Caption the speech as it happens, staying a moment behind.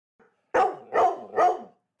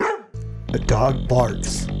A dog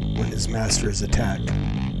barks when his master is attacked.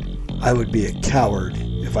 I would be a coward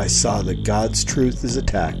if I saw that God's truth is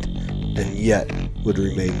attacked and yet would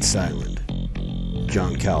remain silent.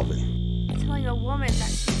 John Calvin. Telling a woman that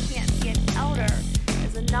she can't be an elder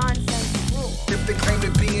is a nonsense rule. If they claim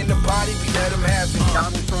to be in the body, we let them have it.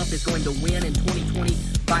 Donald Trump is going to win in 2020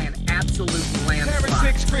 by an absolute landslide.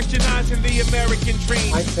 Heretics Christianizing the American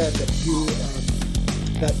dream. I said that you,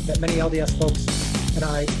 that many LDS folks and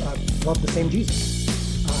I love the same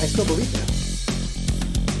Jesus. I still believe that.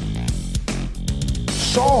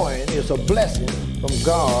 Sowing is a blessing from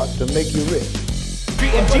God to make you rich.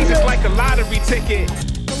 Treating Jesus like a lottery ticket.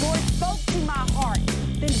 The Lord spoke to my heart.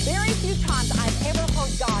 Been very few times I've ever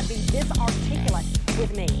heard God be this articulate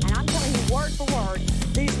with me. And I'm telling you word for word,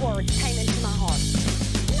 these words came into my heart.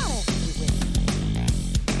 I'm not asking you with me.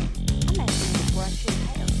 I'm asking you to brush your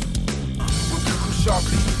hair. We'll do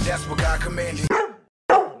sharply. That's what God commanded.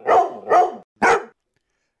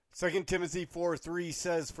 2 Timothy 4:3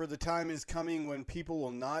 says, "For the time is coming when people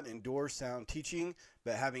will not endure sound teaching,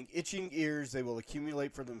 but having itching ears, they will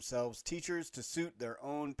accumulate for themselves teachers to suit their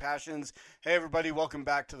own passions." Hey everybody, welcome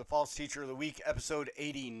back to the False Teacher of the Week, episode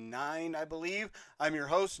 89, I believe. I'm your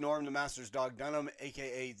host, Norm the Master's Dog Dunham,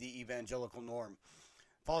 aka the Evangelical Norm.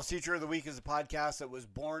 False Teacher of the Week is a podcast that was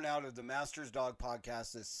born out of the Master's Dog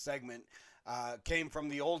podcast. This segment came from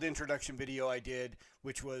the old introduction video I did,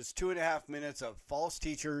 which was 2.5 minutes of false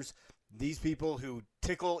teachers, these people who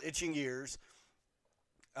tickle itching ears,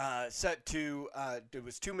 set to, it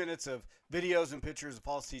was 2 minutes of videos and pictures of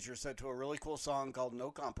false teachers set to a really cool song called No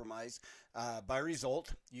Compromise by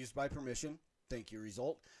Result, used by permission. Thank you,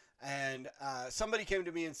 Result. And somebody came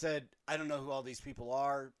to me and said, I don't know who all these people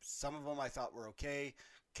are. Some of them I thought were okay.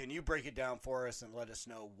 Can you break it down for us and let us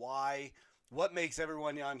know why? What makes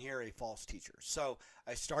everyone on here a false teacher? So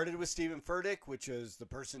I started with Stephen Furtick, which is the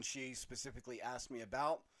person she specifically asked me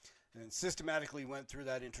about, and systematically went through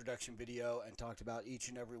that introduction video and talked about each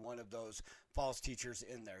and every one of those false teachers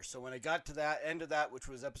in there. So when I got to that end of that, which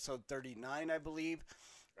was episode 39, I believe,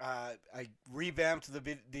 I revamped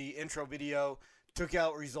the intro video, took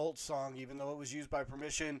out Results song, even though it was used by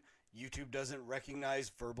permission. YouTube doesn't recognize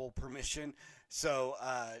verbal permission. So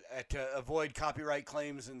to avoid copyright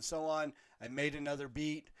claims and so on, I made another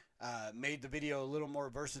beat, made the video a little more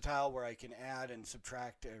versatile where I can add and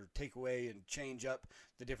subtract or take away and change up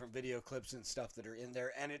the different video clips and stuff that are in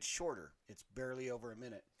there. And it's shorter. It's barely over a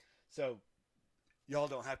minute. So y'all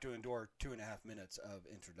don't have to endure 2.5 minutes of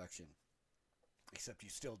introduction. Except you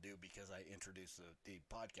still do because I introduced the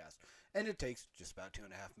podcast. And it takes just about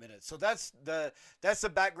 2.5 minutes. So that's the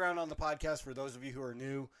background on the podcast for those of you who are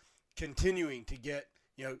new. Continuing to get,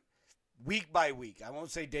 week by week. I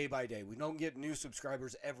won't say day by day. We don't get new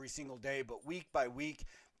subscribers every single day, but week by week,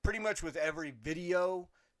 pretty much with every video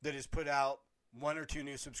that is put out, 1 or 2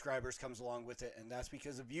 new subscribers comes along with it. And that's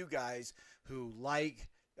because of you guys who like,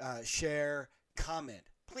 share, comment.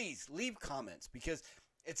 Please leave comments because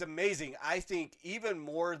it's amazing. I think even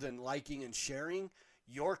more than liking and sharing,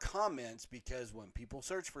 your comments, because when people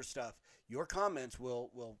search for stuff, your comments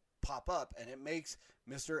will pop up, and it makes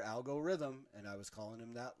Mr. Algorithm, and I was calling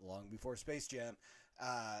him that long before Space Jam,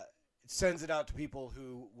 sends it out to people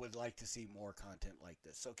who would like to see more content like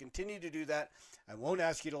this. So continue to do that. I won't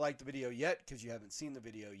ask you to like the video yet because you haven't seen the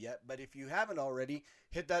video yet, but if you haven't already,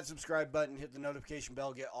 hit that subscribe button, hit the notification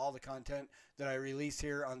bell, get all the content that I release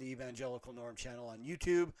here on the Evangelical Norm channel on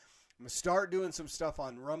YouTube. I'm going to start doing some stuff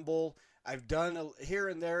on Rumble. I've done here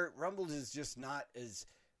and there. Rumble is just not as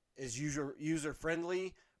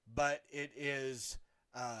user-friendly, but it is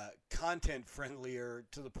content friendlier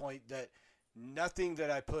to the point that nothing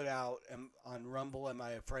that I put out on Rumble am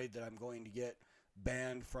I afraid that I'm going to get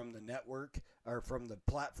banned from the network or from the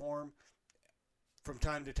platform. From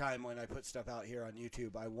time to time when I put stuff out here on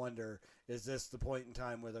YouTube, I wonder, is this the point in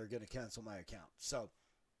time where they're going to cancel my account? So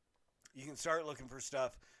you can start looking for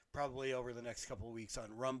stuff probably over the next couple of weeks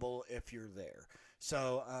on Rumble if you're there.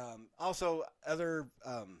 So also other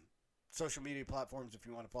social media platforms, if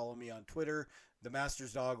you want to follow me on Twitter, The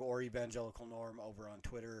Master's Dog or Evangelical Norm over on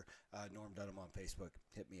Twitter, Norm Dunham on Facebook.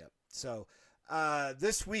 Hit me up. So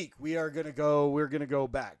this week we're going to go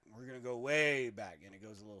back. We're going to go way back, and it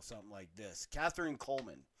goes a little something like this. Catherine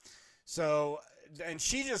Coleman. So, and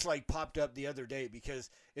she just popped up the other day because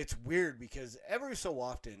it's weird because every so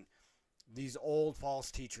often these old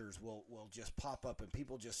false teachers will just pop up and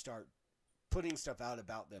people just start putting stuff out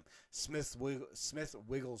about them. Smith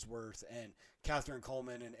Wigglesworth and Catherine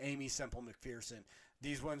Coleman and Amy Semple McPherson.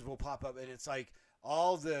 These ones will pop up, and it's like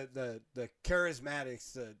all the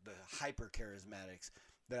charismatics, the hyper charismatics,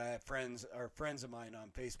 that I have friends of mine on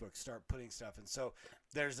Facebook start putting stuff. And so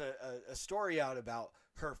there's a story out about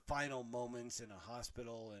her final moments in a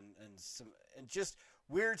hospital and just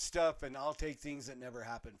weird stuff. And I'll take things that never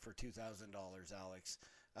happened for $2,000, Alex,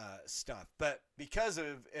 stuff. But because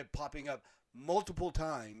of it popping up multiple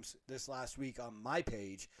times this last week on my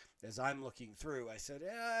page as I'm looking through, I said,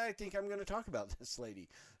 I think I'm going to talk about this lady.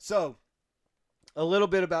 So a little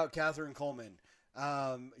bit about Catherine Coleman.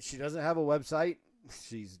 She doesn't have a website.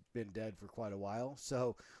 She's been dead for quite a while.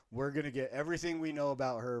 So we're going to get everything we know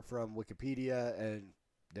about her from Wikipedia, and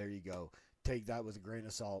there you go. Take that with a grain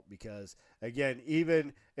of salt because, again,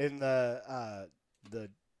 even in the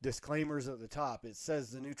disclaimers at the top, it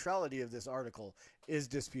says the neutrality of this article is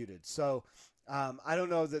disputed. So I don't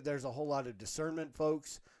know that there's a whole lot of discernment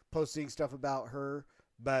folks posting stuff about her,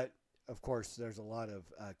 but of course, there's a lot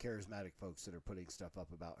of charismatic folks that are putting stuff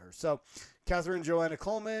up about her. So, Catherine Joanna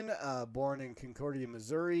Coleman, born in Concordia,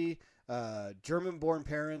 Missouri, German-born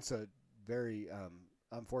parents, a very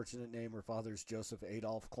unfortunate name. Her father's Joseph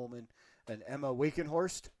Adolf Coleman and Emma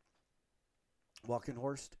Walkenhorst.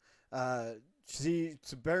 She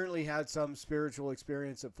apparently had some spiritual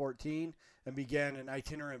experience at 14 and began an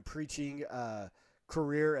itinerant preaching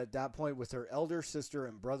career at that point with her elder sister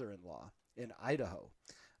and brother-in-law in Idaho.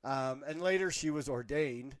 And later she was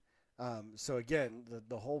ordained. So again,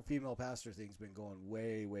 the whole female pastor thing's been going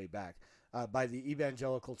way, way back by the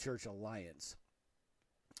Evangelical Church Alliance.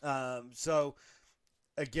 So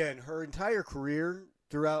again, her entire career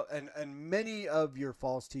throughout, and many of your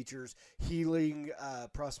false teachers, healing,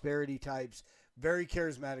 prosperity types, very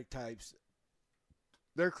charismatic types,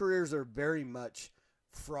 their careers are very much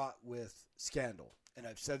fraught with scandal. And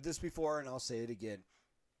I've said this before, and I'll say it again.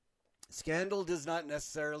 Scandal does not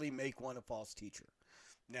necessarily make one a false teacher.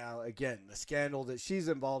 Now, again, the scandal that she's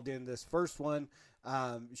involved in, this first one,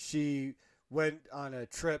 she went on a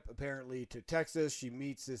trip apparently to Texas. She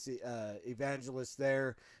meets this evangelist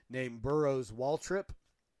there named Burroughs Waltrip.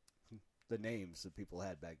 The names that people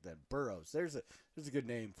had back then. Burroughs. There's a good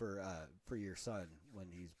name for your son when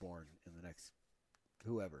he's born in the next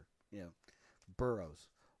whoever, Burroughs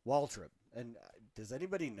Waltrip. And does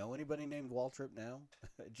anybody know anybody named Waltrip now?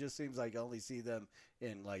 It just seems like I only see them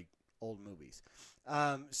in like old movies.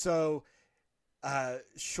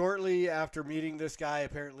 Shortly after meeting this guy,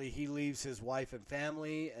 apparently he leaves his wife and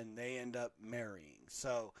family and they end up marrying.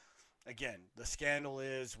 So again, the scandal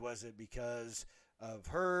was it because of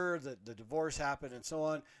her that the divorce happened and so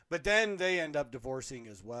on? But then they end up divorcing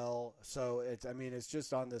as well. So it's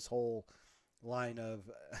just on this whole line of,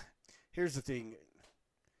 here's the thing.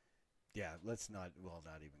 Yeah, let's not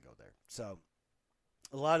even go there. So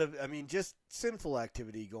a lot of, just sinful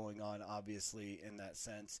activity going on, obviously, in that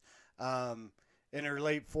sense. In her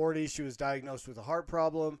late 40s, she was diagnosed with a heart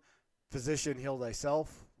problem. Physician, heal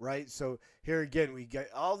thyself, right? So here again, we get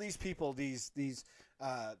all these people, these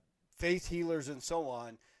faith healers and so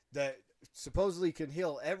on, that supposedly can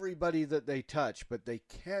heal everybody that they touch, but they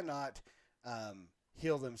cannot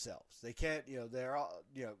heal themselves. They can't, they're all,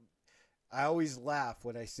 I always laugh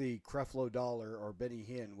when I see Creflo Dollar or Benny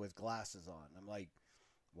Hinn with glasses on. I'm like,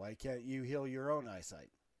 why can't you heal your own eyesight?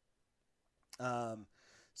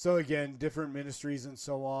 So again, different ministries and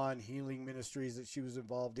so on, healing ministries that she was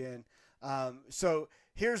involved in. So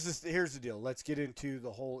here's the deal. Let's get into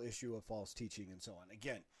the whole issue of false teaching and so on.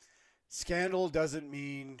 Again, scandal doesn't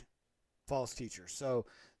mean false teacher. So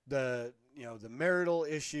the marital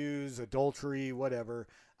issues, adultery, whatever,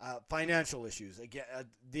 financial issues. Again,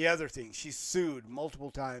 the other thing, she's sued multiple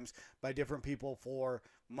times by different people for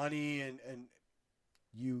money, and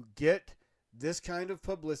you get this kind of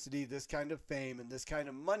publicity, this kind of fame, and this kind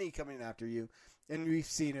of money coming after you. And we've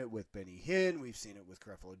seen it with Benny Hinn. We've seen it with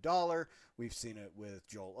Creflo Dollar. We've seen it with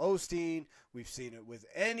Joel Osteen. We've seen it with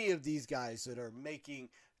any of these guys that are making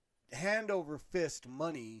hand over fist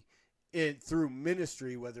money through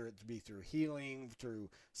ministry, whether it be through healing, through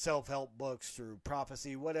self-help books, through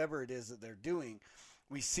prophecy, whatever it is that they're doing.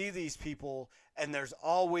 We see these people, and there's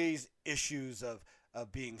always issues of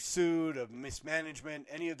being sued, of mismanagement,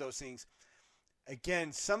 any of those things.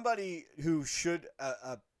 Again, somebody who is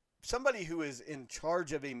in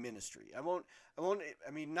charge of a ministry.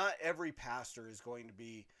 Not every pastor is going to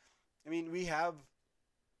be, we have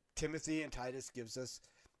Timothy and Titus gives us,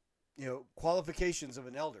 qualifications of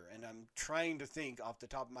an elder. And I'm trying to think off the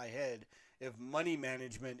top of my head if money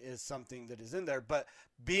management is something that is in there, but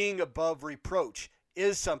being above reproach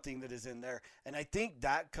is something that is in there. And I think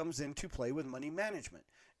that comes into play with money management.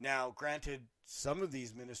 Now, granted, some of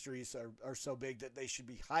these ministries are so big that they should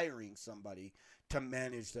be hiring somebody to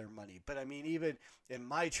manage their money. But even in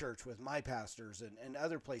my church with my pastors and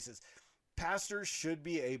other places, pastors should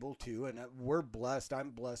be able to, and we're blessed. I'm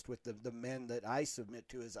blessed with the men that I submit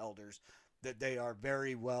to as elders, that they are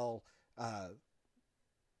very well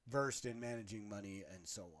versed in managing money and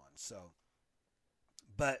so on. So,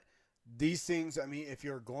 but these things, I mean, if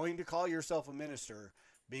you're going to call yourself a minister,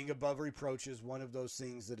 being above reproach is one of those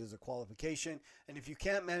things that is a qualification. And if you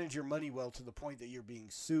can't manage your money well to the point that you're being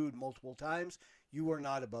sued multiple times, you are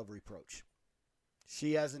not above reproach.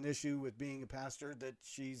 She has an issue with being a pastor that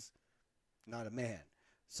she's not a man.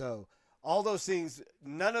 So all those things,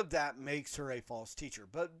 none of that makes her a false teacher.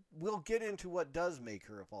 But we'll get into what does make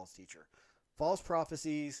her a false teacher. False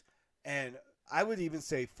prophecies, and I would even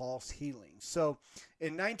say false healing. So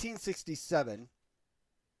in 1967,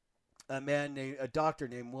 a doctor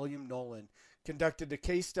named William Nolan conducted a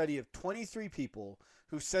case study of 23 people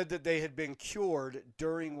who said that they had been cured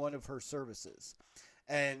during one of her services.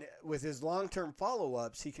 And with his long-term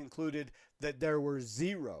follow-ups, he concluded that there were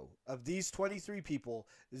 0 of these 23 people,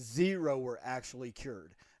 0 were actually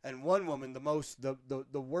cured. And one woman,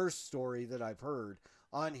 the worst story that I've heard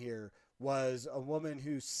on here, was a woman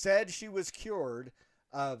who said she was cured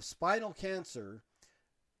of spinal cancer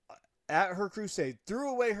at her crusade,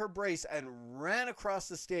 threw away her brace and ran across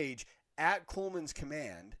the stage at Coleman's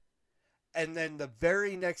command. And then the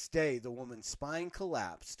very next day, the woman's spine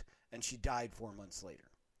collapsed and she died 4 months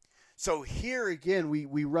later. So here again,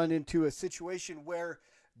 we run into a situation where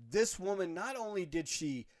this woman, not only did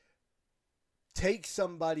she take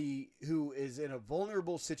somebody who is in a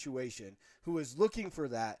vulnerable situation, who is looking for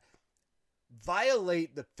that,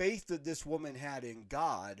 violate the faith that this woman had in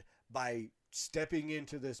God by stepping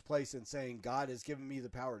into this place and saying, God has given me the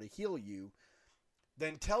power to heal you,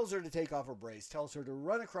 then tells her to take off her brace, tells her to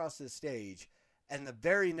run across this stage, and the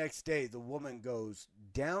very next day the woman goes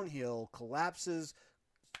downhill, collapses,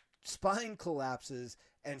 spine collapses,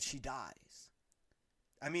 and she dies.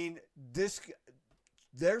 I mean,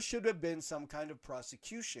 there should have been some kind of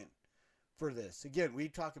prosecution for this. Again, we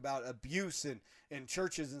talk about abuse in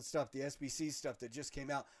churches and stuff, the SBC stuff that just came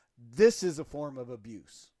out. This is a form of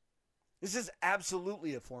abuse. This is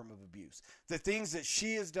absolutely a form of abuse. The things that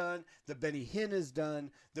she has done, that Benny Hinn has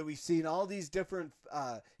done, that we've seen all these different,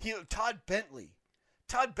 Todd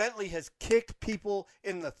Bentley has kicked people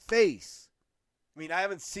in the face. I mean, I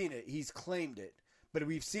haven't seen it. He's claimed it. But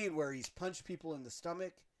we've seen where he's punched people in the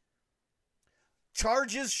stomach.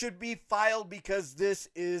 Charges should be filed because this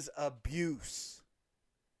is abuse.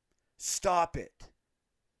 Stop it.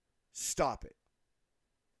 Stop it.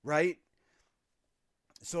 Right?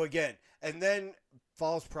 So again, and then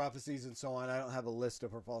false prophecies and so on. I don't have a list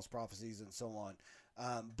of her false prophecies and so on.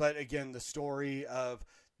 But again, the story of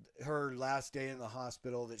her last day in the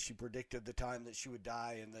hospital, that she predicted the time that she would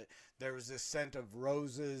die, and that there was this scent of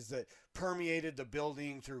roses that permeated the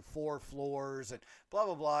building through 4 floors and blah,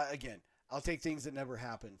 blah, blah. Again, I'll take things that never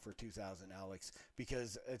happened for 2000, Alex,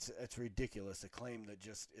 because it's ridiculous. A claim that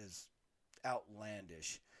just is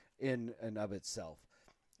outlandish in and of itself.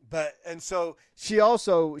 And so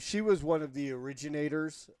she was one of the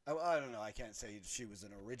originators. I don't know. I can't say she was an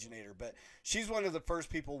originator, but she's one of the first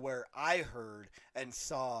people where I heard and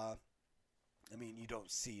saw. I mean, you don't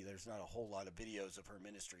see, there's not a whole lot of videos of her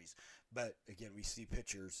ministries, but again, we see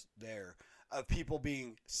pictures there of people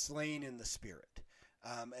being slain in the spirit.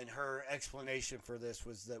 And her explanation for this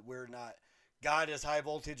was that God is high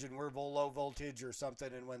voltage and we're low voltage or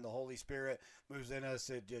something. And when the Holy Spirit moves in us,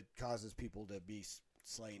 it causes people to be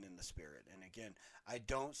slain in the spirit. And again, I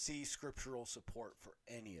don't see scriptural support for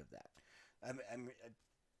any of that.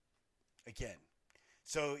 Again,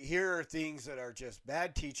 so here are things that are just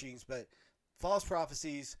bad teachings, but false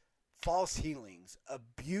prophecies, false healings,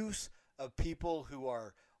 abuse of people who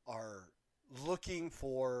are looking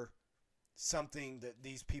for something that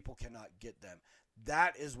these people cannot get them.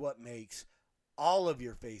 That is what makes all of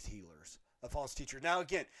your faith healers a false teacher. Now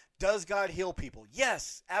again, does God heal people?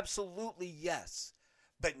 Yes, absolutely yes.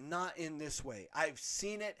 But not in this way. I've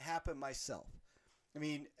seen it happen myself. I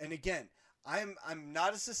mean, and again, I'm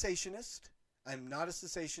not a cessationist. I'm not a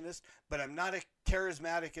cessationist, but I'm not a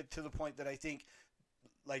charismatic to the point that I think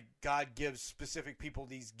like God gives specific people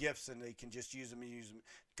these gifts and they can just use them and use them.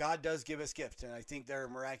 God does give us gifts, and I think there are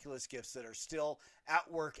miraculous gifts that are still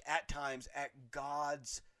at work at times at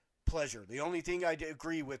God's pleasure. The only thing I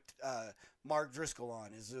agree with Mark Driscoll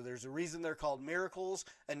on is that there's a reason they're called miracles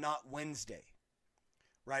and not Wednesday.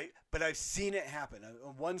 Right? But I've seen it happen.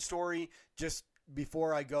 One story, just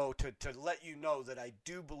before I go, to let you know that I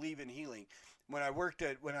do believe in healing. When I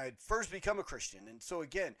had first become a Christian. And so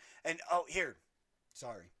again,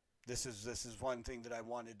 this is one thing that I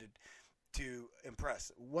wanted to, to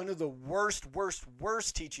impress. One of the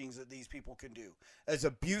worst teachings that these people can do, as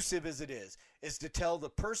abusive as it is to tell the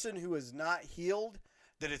person who is not healed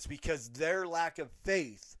that it's because their lack of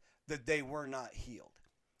faith that they were not healed.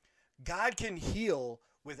 God can heal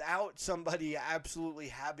without somebody absolutely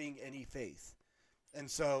having any faith. And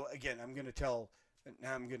so, again, I'm going to tell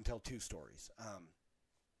two stories.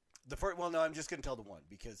 I'm just going to tell the one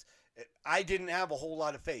because I didn't have a whole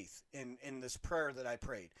lot of faith in this prayer that I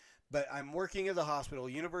prayed. But I'm working at the hospital,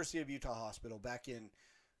 University of Utah Hospital, back in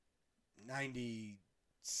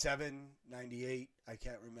 97, 98, I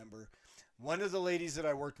can't remember. One of the ladies that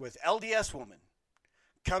I worked with, LDS woman,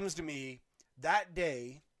 comes to me that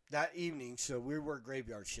day, that evening, so we work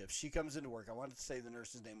graveyard shifts. She comes into work. I wanted to say the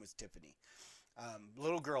nurse's name was Tiffany.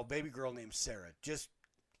 Little girl, baby girl named Sarah, just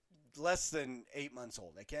less than 8 months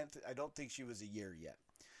old. I don't think she was a year yet.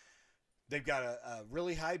 They've got a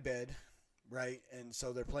really high bed, right? And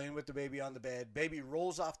so they're playing with the baby on the bed. Baby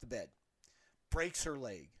rolls off the bed, breaks her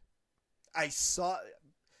leg.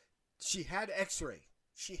 She had x-ray.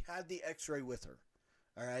 She had the x-ray with her,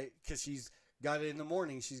 all right? Because she's got it in the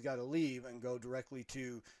morning. She's got to leave and go directly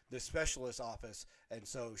to the specialist office. And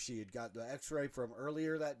so she had got the x-ray from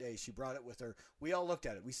earlier that day. She brought it with her. We all looked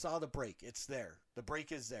at it. We saw the break. It's there. The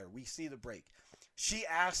break is there. We see the break. She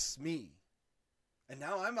asks me, and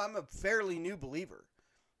now I'm a fairly new believer.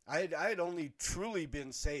 I had only truly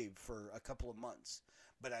been saved for a couple of months,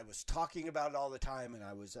 but I was talking about it all the time. And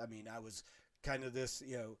I was kind of this,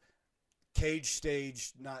 cage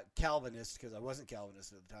stage, not Calvinist, because I wasn't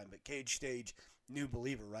Calvinist at the time, but cage stage new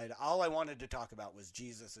believer, right? All I wanted to talk about was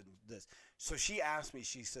Jesus and this. So she asked me,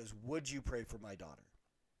 she says, would you pray for my daughter?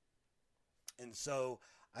 And so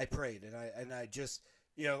I prayed, and I just,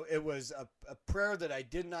 it was a prayer that I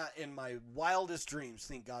did not in my wildest dreams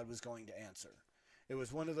think God was going to answer. It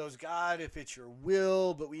was one of those, God, if it's your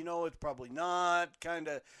will, but we know it's probably not, kind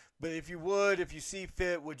of. But if you see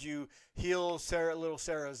fit, would you heal little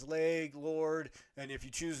Sarah's leg, Lord? And if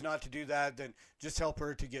you choose not to do that, then just help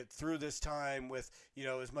her to get through this time with,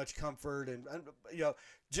 as much comfort. And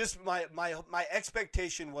just my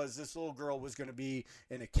expectation was this little girl was going to be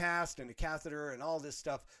in a cast and a catheter and all this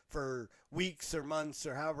stuff for weeks or months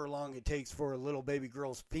or however long it takes for a little baby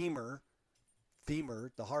girl's femur,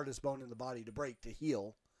 the hardest bone in the body, to break, to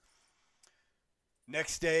heal.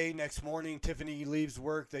 Next morning, Tiffany leaves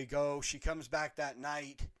work. They go. She comes back that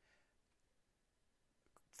night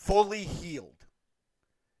fully healed.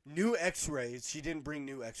 New x-rays. She didn't bring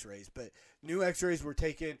new x-rays, but new x-rays were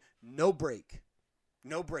taken. No break.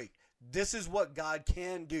 This is what God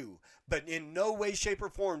can do. But in no way, shape, or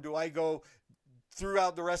form do I go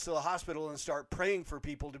throughout the rest of the hospital and start praying for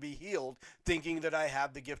people to be healed, thinking that I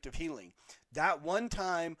have the gift of healing. That one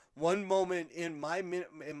time, one moment in my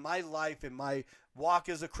life, in my walk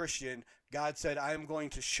as a Christian, God said, I am going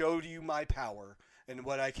to show you my power and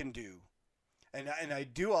what I can do. And I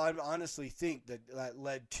honestly think that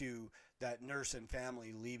led to that nurse and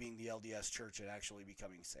family leaving the LDS church and actually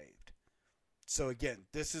becoming saved. So again,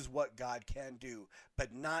 this is what God can do,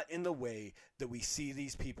 but not in the way that we see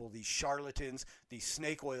these people, these charlatans, these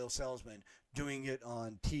snake oil salesmen doing it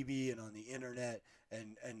on TV and on the internet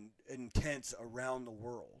and in tents around the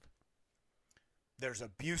world. There's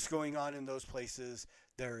abuse going on in those places.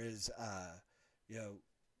 There is,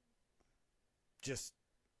 just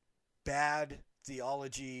bad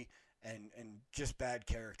theology and just bad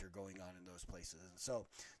character going on in those places. And so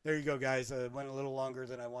there you go, guys. Went a little longer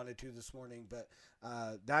than I wanted to this morning, but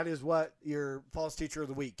that is what your False Teacher of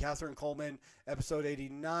the Week. Catherine Coleman, episode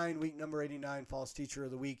 89, week number 89, False Teacher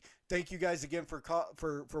of the Week. Thank you guys again for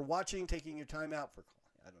watching, taking your time out for.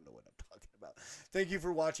 I don't know what I'm talking about. Thank you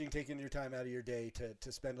for watching, taking your time out of your day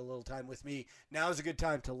to spend a little time with me. Now is a good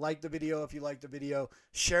time to like the video if you like the video.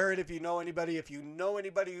 Share it if you know anybody. If you know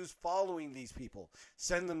anybody who's following these people,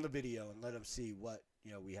 send them the video and let them see what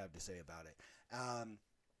we have to say about it.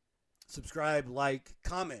 Subscribe, like,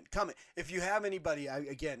 comment. If you have anybody,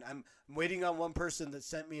 I'm waiting on one person that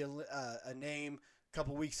sent me a name a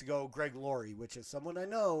couple weeks ago, Greg Laurie, which is someone I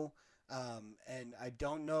know, and I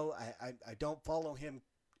don't know. I don't follow him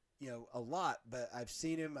a lot, but I've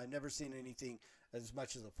seen him. I've never seen anything as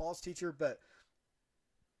much as a false teacher, but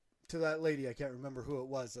to that lady, I can't remember who it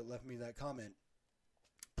was that left me that comment.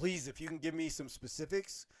 Please, if you can give me some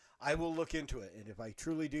specifics, I will look into it. And if I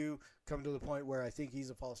truly do come to the point where I think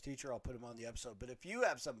he's a false teacher, I'll put him on the episode. But if you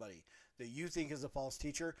have somebody that you think is a false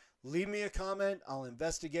teacher, leave me a comment. I'll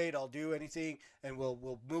investigate. I'll do anything, and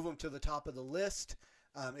we'll move them to the top of the list.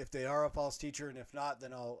 if they are a false teacher, and if not,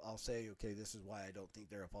 then I'll say, okay, this is why I don't think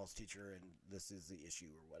they're a false teacher, and this is the issue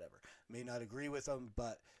or whatever. May not agree with them,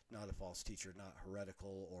 but not a false teacher, not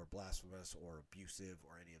heretical or blasphemous or abusive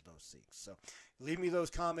or any of those things. So leave me those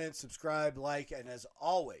comments, subscribe, like, and as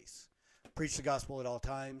always, preach the gospel at all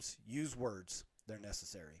times. Use words. They're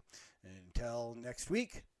necessary. And until next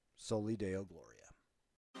week, Soli Deo Gloria.